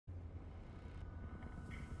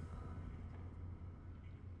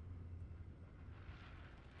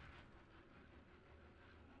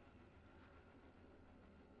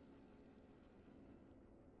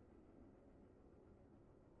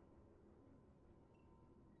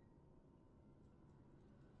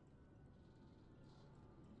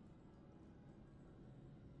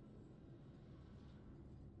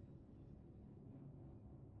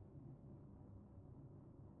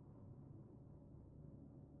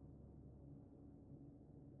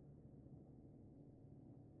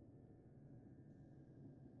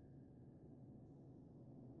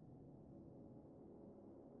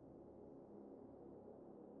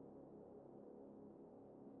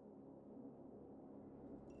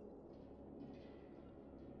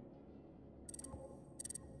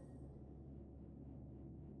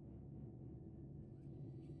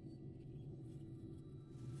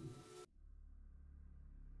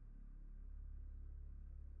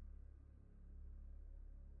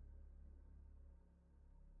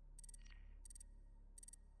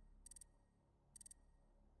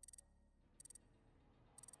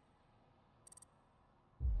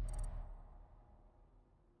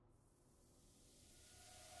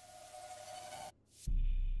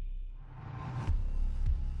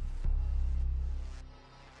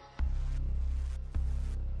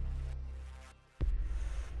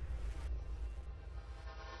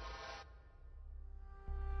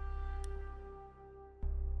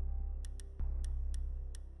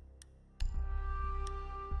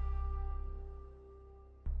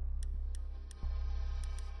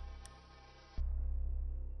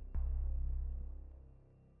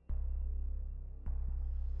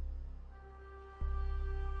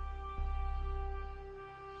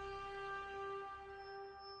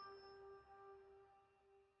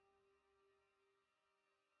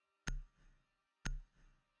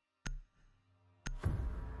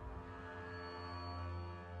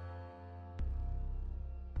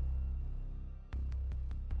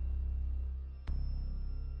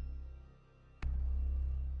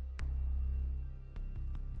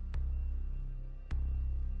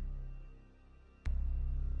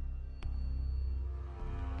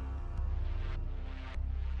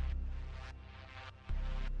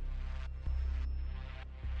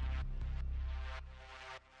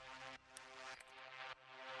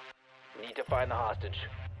need to find the hostage.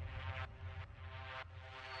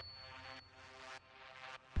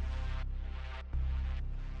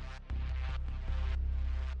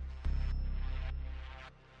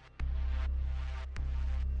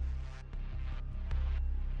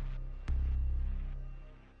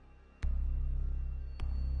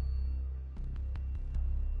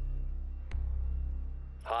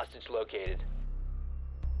 Hostage located.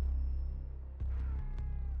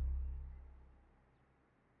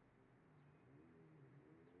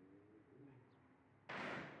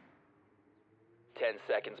 Ten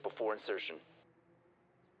seconds before insertion.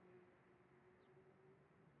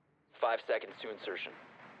 5 seconds to insertion.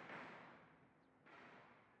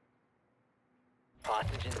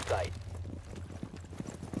 Hostage in sight.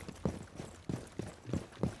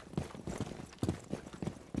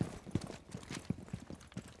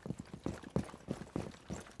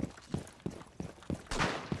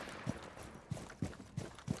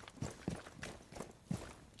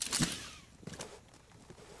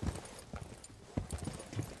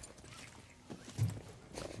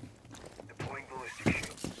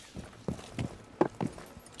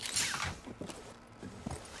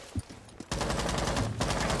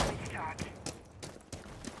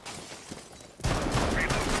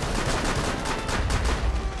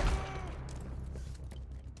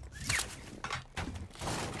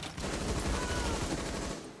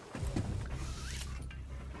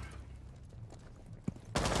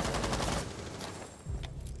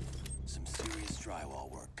 Drywall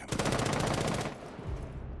work coming up.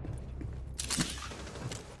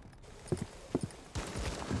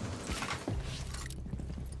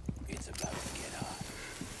 It's about to get hot.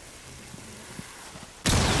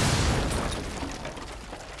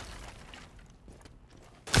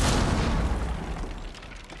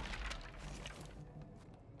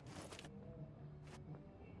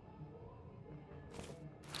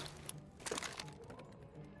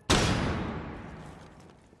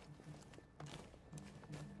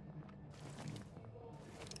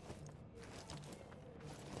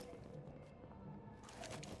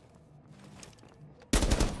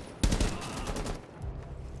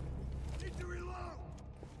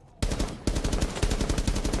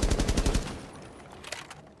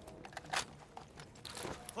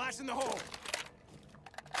 Flash in the hole!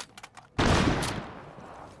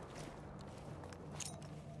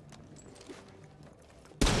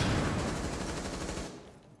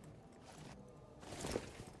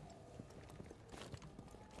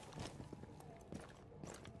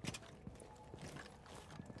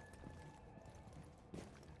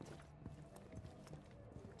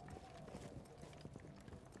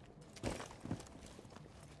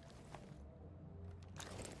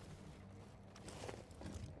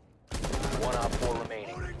 One op 4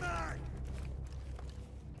 remaining.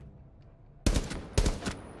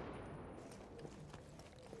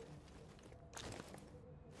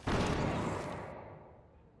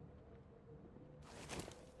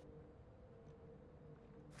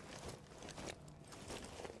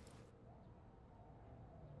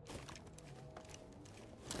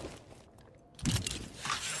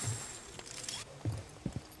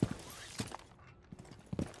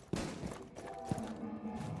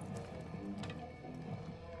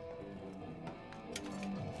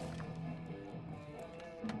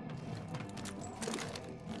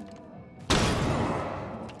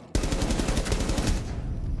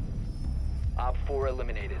 Op 4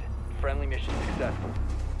 eliminated. Friendly mission successful.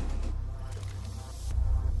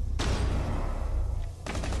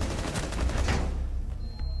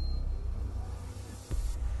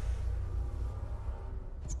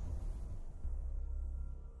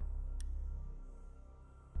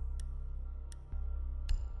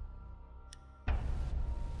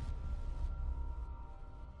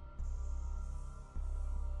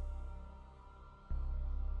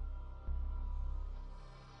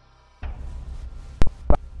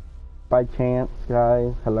 By chance,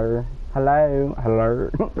 guys. Hello.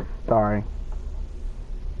 Sorry.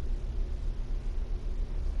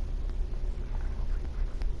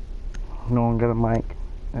 No one got a mic.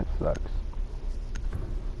 That sucks.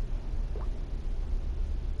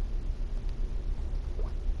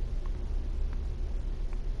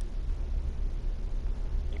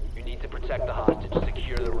 You need to protect the hostage.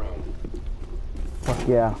 Secure the room. Fuck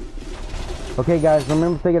yeah. Okay, guys,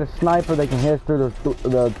 remember if they get a sniper, they can hit us through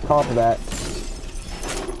the top of that.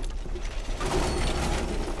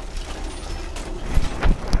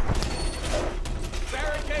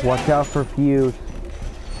 Watch out for fuse.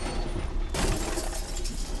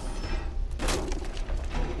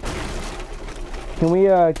 Can we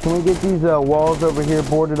get these walls over here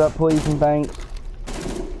boarded up, please, and thanks?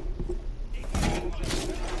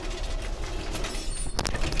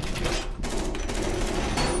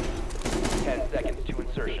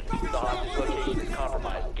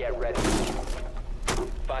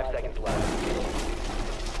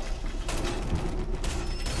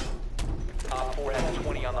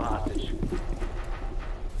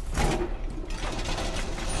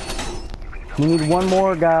 We need one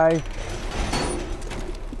more, guys.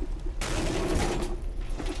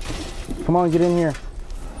 Come on, get in here.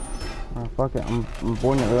 Oh, fuck it. I'm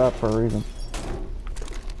boarding it up for a reason.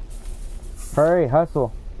 Hurry,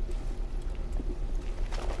 hustle.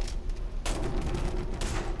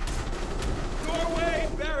 Doorway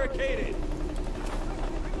barricaded.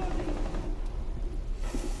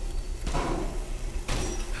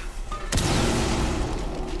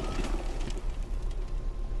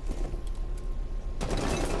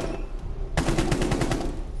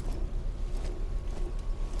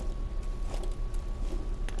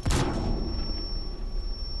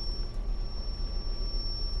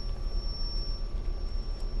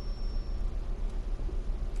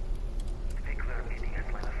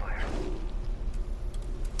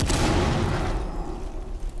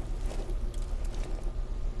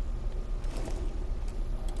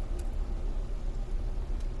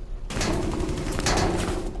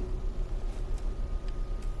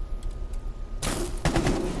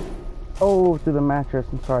 Oh, through the mattress.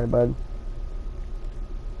 I'm sorry, bud.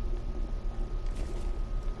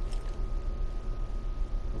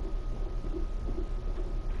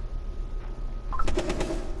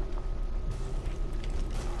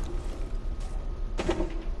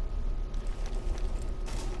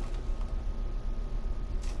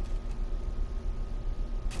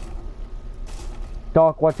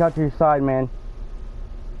 Doc, watch out to your side, man.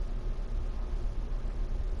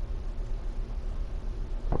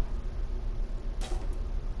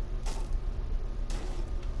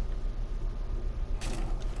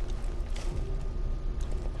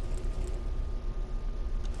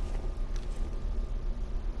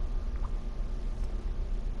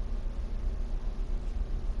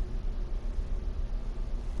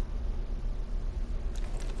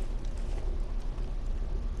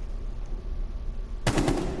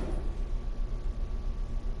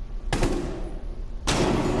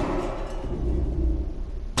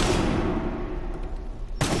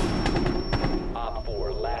 Op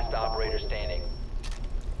 4, last operator standing.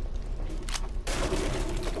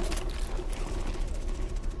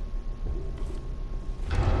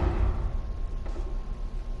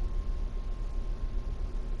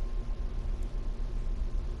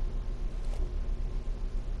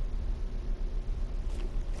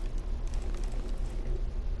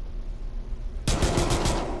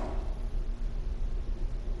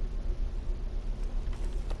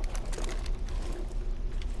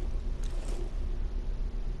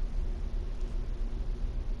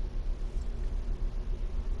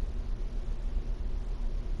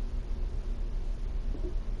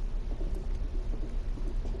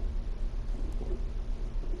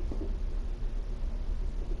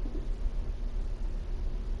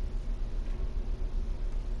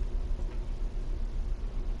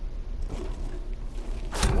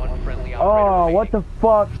 Oh, what the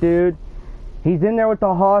fuck, dude? He's in there with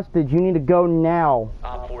the hostage. You need to go now.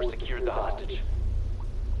 Op 4 secured the hostage.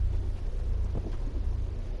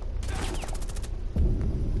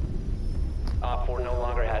 Op 4 no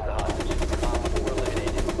longer has the hostage. Op 4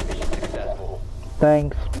 eliminated. Mission successful.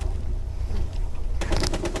 Thanks.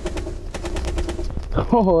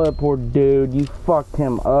 Oh, that poor dude. You fucked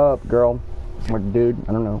him up, girl. Or dude.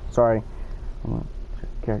 I don't know. Sorry.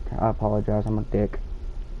 I apologize. I'm a dick.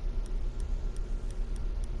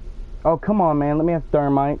 Oh, come on, man. Let me have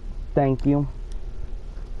thermite. Thank you.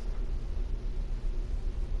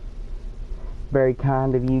 Very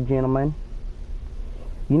kind of you, gentlemen.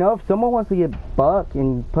 You know, if someone wants to get buck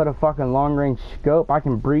and put a fucking long-range scope, I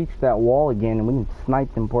can breach that wall again and we can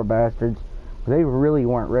snipe them poor bastards. They really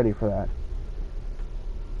weren't ready for that.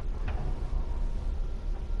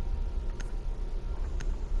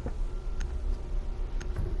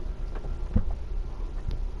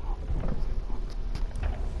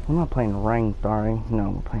 I'm not playing ranked, sorry. No,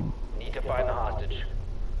 we're playing. Need to find the hostage.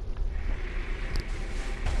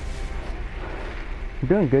 I'm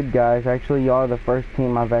doing good, guys. Actually, y'all are the first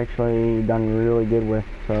team I've actually done really good with,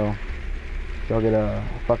 so y'all get a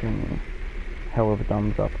fucking hell of a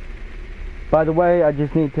thumbs up. By the way, I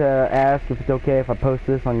just need to ask if it's okay if I post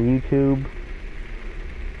this on YouTube.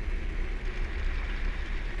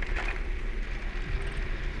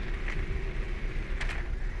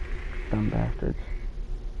 Dumb bastards.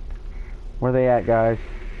 Where they at, guys?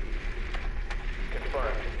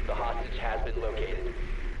 Confirmed. The hostage has been located.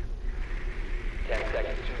 10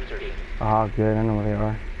 seconds to insertion. Ah, good. I know where they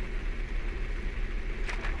are.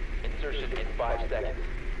 Insertion in 5 seconds.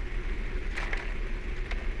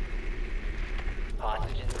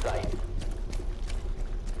 Hostage in sight.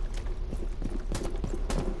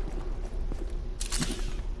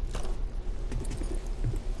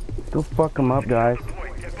 Go fuck them up, guys.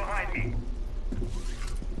 Get behind me.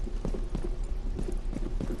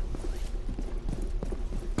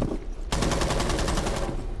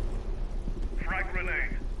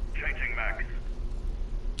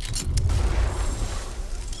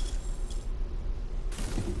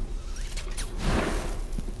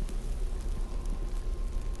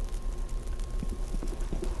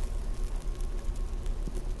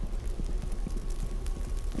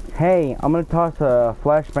 Hey, I'm gonna toss a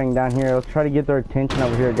flashbang down here. Let's try to get their attention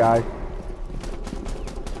over here, guys.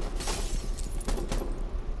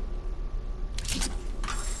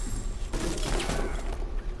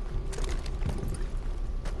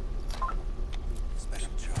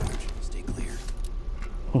 Special charge. Stay clear.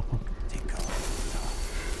 Take cover.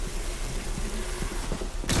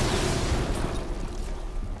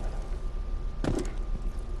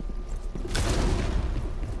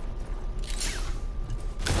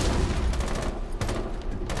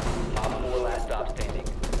 Op 4 last stop standing.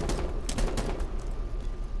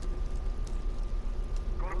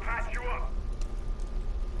 Gonna patch you up.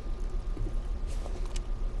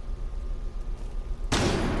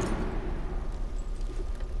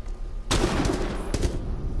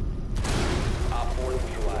 Op 4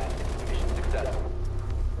 neutralized. Mission successful.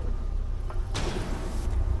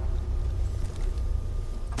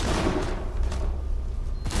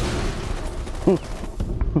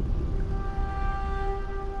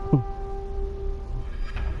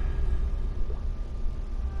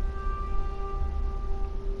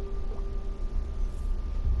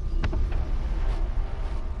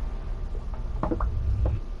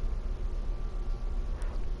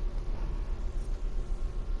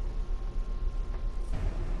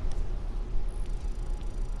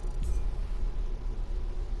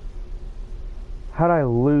 How'd I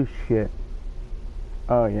lose shit?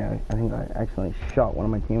 Oh yeah, I think I accidentally shot one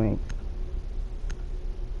of my teammates.